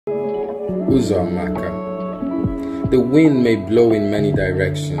Uzomaka. The wind may blow in many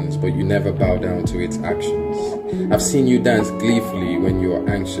directions, but you never bow down to its actions. I've seen you dance gleefully when you are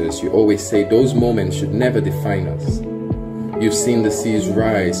anxious. You always say those moments should never define us. You've seen the seas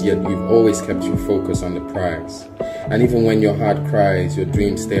rise, yet you've always kept your focus on the prize. And even when your heart cries, your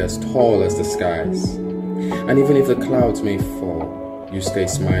dreams stay as tall as the skies. And even if the clouds may fall, you stay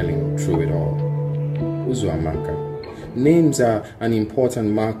smiling through it all. Uzomaka. Names are an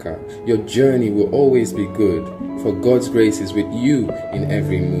important marker. Your journey will always be good, for God's grace is with you in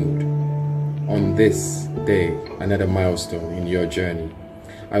every mood. On this day, another milestone in your journey,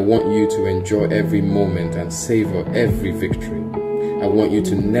 I want you to enjoy every moment and savor every victory. I want you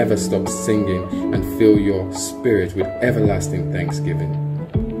to never stop singing and fill your spirit with everlasting thanksgiving.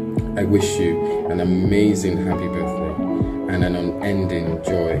 I wish you an amazing happy birthday and an unending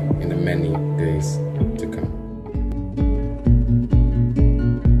joy in the many days to come.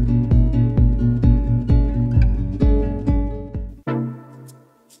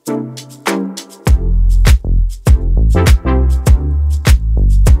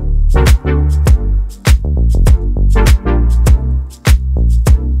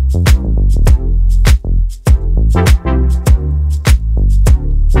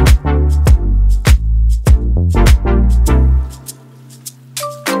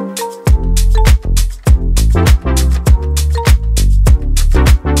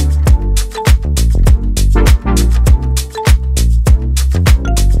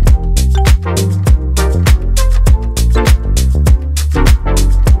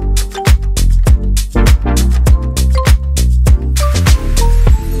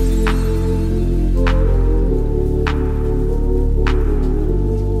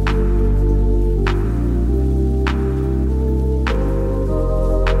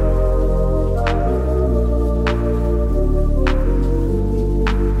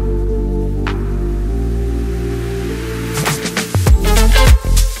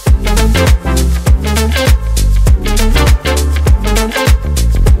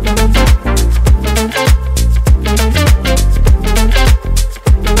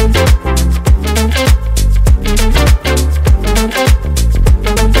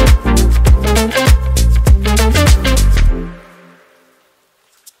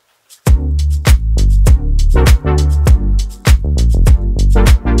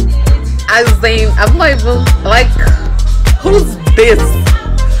 I'm not even like, who's this?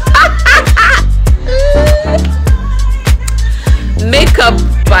 Makeup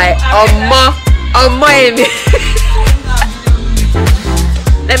by Omoyemi.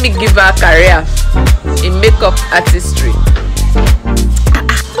 Let me give her a career in makeup artistry.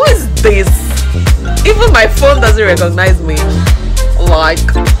 Who is this? Even my phone doesn't recognize me. Like,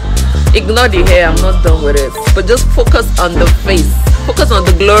 ignore the hair, I'm not done with it. But just focus on the face. Focus on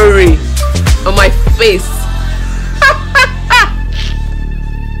the glory on my face.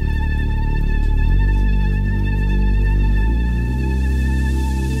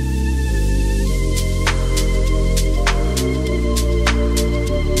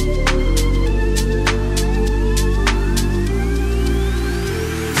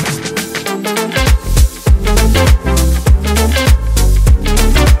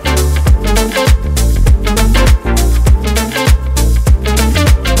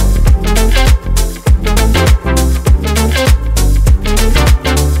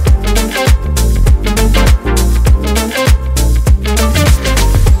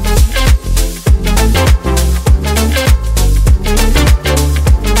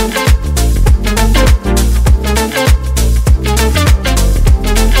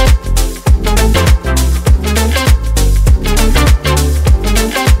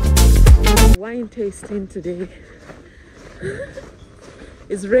 Tasting today.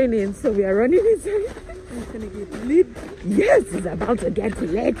 It's raining, so we are running inside. It's gonna get lit. Yes, it's about to get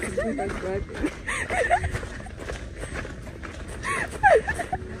lit.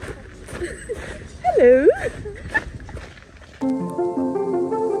 Hello.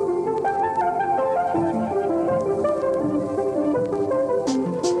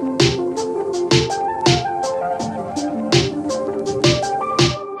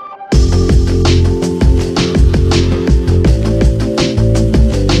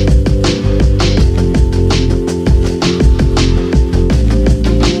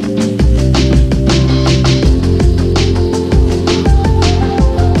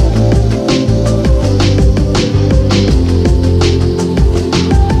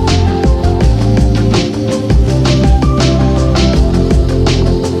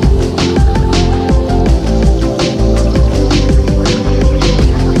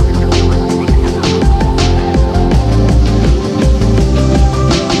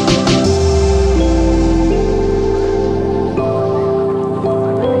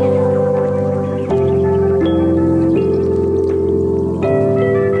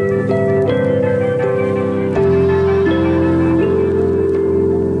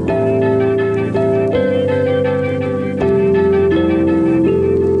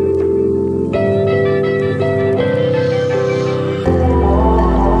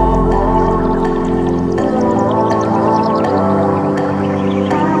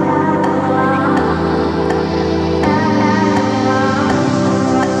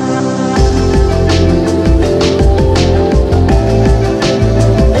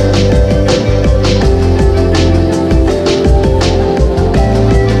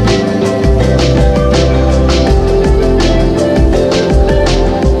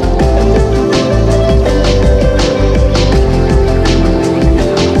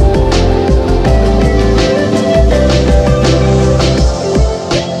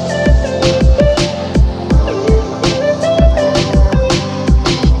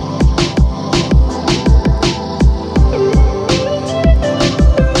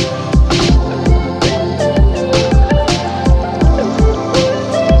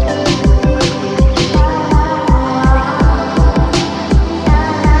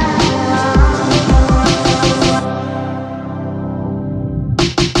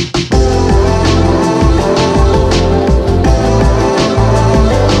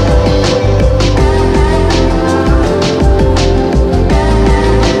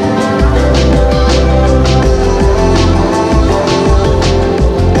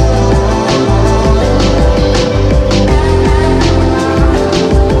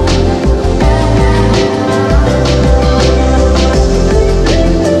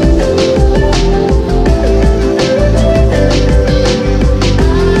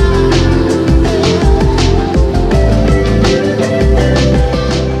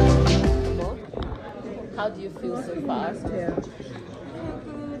 do you feel so far? Yeah.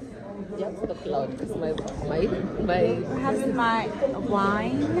 You have to talk loud because my Perhaps my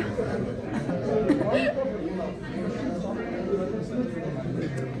wine.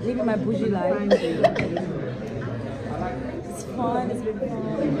 Living my bougie life. It's fun, it's been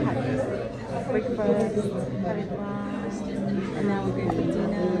fun. Had breakfast, had it lunch, and now we're going for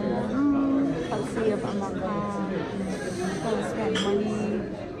dinner. Policy of Amaka. Gonna spend money.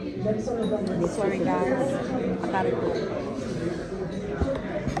 Sorry guys, I gotta go.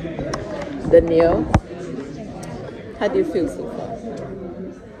 Danielle, how do you feel so far?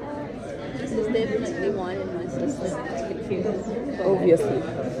 This is definitely wine in my system. Obviously.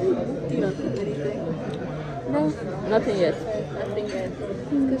 Do you not think anything? No, nothing yet. Nothing yet.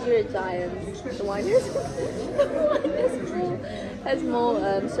 Because you're a giant. The wine has more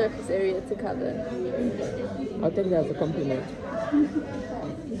surface area to cover. I'll take that as a compliment.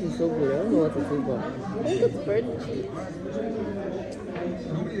 This is so good. I don't know what to think about. I think it's bird cheese.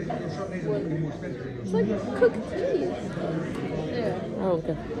 It's like cooked cheese. Yeah. I don't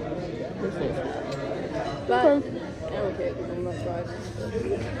care. This is. But I don't care because I'm not driving.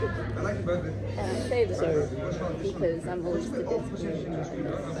 And I say this because I'm always the best.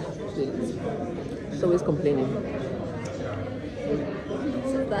 Please. She's always complaining.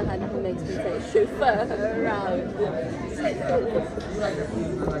 Since that hand who makes me say chauffeur around. Since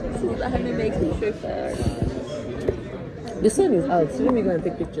that hand who makes me chauffeur around. The sun is out, so let me go and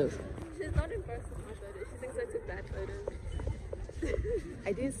take pictures. She's not impressed with my photos. She thinks I took bad photos.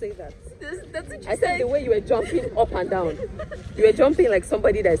 I didn't say that. That's what you I said the way you were jumping up and down. You were jumping like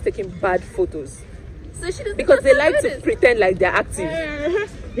somebody that is taking bad photos. So she doesn't. Because they like to pretend like they're active.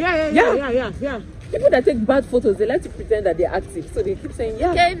 Yeah. People that take bad photos, they like to pretend that they're active. So they keep saying,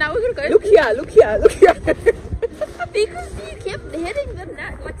 yeah. Okay, now we're gonna go. Look here. Because you kept hitting them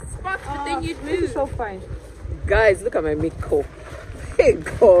like spots, but then you'd move. So fine. Guys, look at my makeup. Hey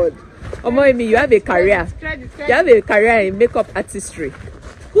God. Omoyemi, you have a career. You have a career in makeup artistry.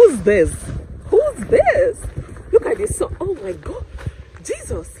 Who's this? Look at this song. Oh my God.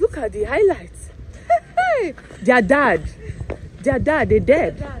 Jesus, look at the highlights. Hey, their dad, they're dead.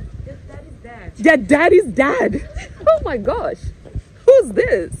 Their dad is dead. Oh my gosh. Who's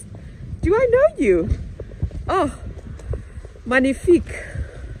this? Do I know you? Oh, magnifique.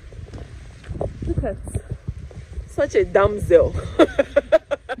 Look at such a damsel.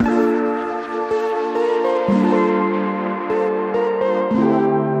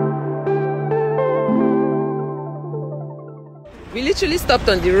 We literally stopped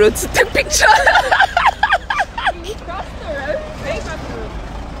on the road to take pictures. We crossed the road. They crossed the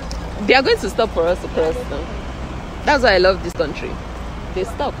road. They are going to stop for us to cross now. That's why I love this country. They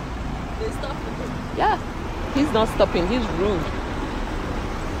stop. They stopped. Yeah. He's not stopping. He's rude.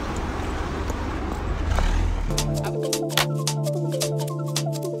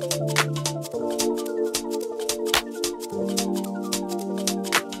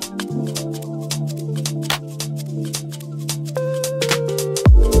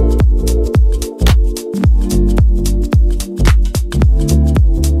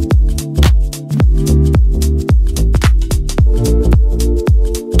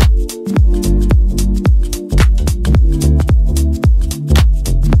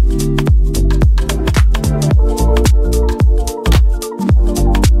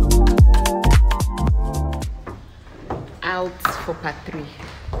 For part 3.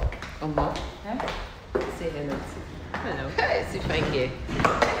 Huh? Say hello. Hello. Hey, see fine here.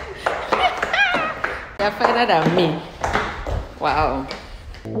 You're finer than me. Wow.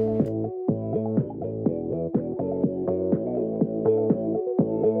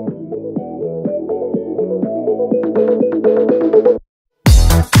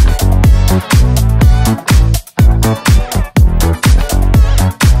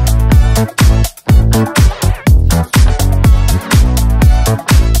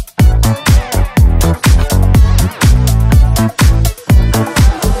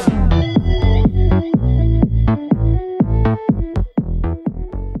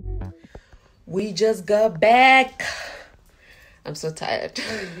 We just got back. I'm so tired.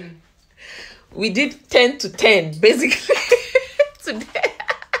 We did 10 to 10 basically today.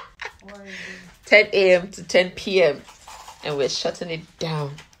 10 a.m. to 10 p.m. and we're shutting it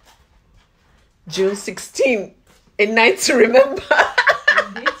down. June 16, a night to remember.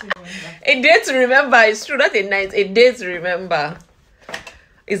 A day to remember. It's true, not a night, a day to remember.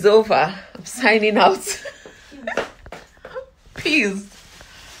 It's over. I'm signing out. Peace.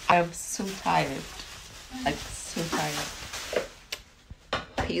 I'm so tired. Like, so tired.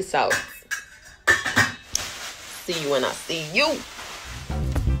 Peace out. See you when I see you.